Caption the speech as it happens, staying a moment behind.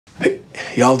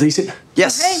Y'all decent?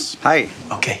 Yes. Hi.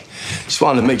 Okay. Just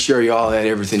wanted to make sure y'all had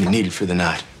everything you needed for the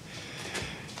night.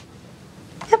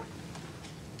 Yep.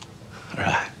 All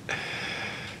right.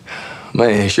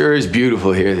 Man, it sure is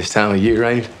beautiful here this time of year,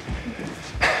 ain't it?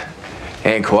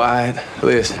 And quiet.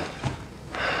 Listen.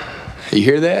 You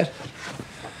hear that?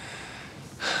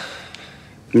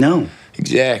 No.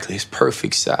 Exactly. It's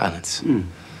perfect silence.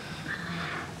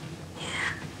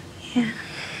 Yeah.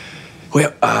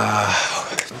 Well,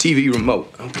 TV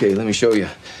remote. Okay, let me show you.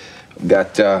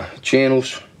 Got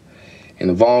channels and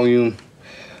the volume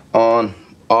on,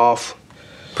 off.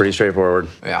 Pretty straightforward.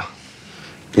 Yeah.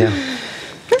 Yeah.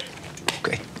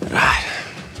 Okay. All right.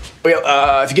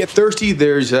 Well, if you get thirsty,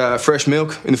 there's fresh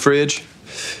milk in the fridge.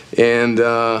 And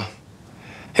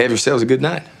have yourselves a good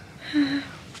night.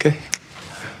 Okay?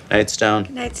 Night, Stone.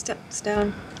 Good night,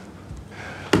 Stone.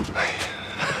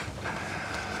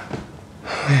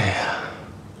 Yeah.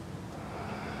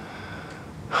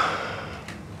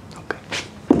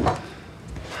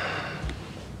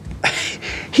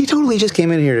 He totally just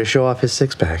came in here to show off his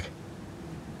six-pack.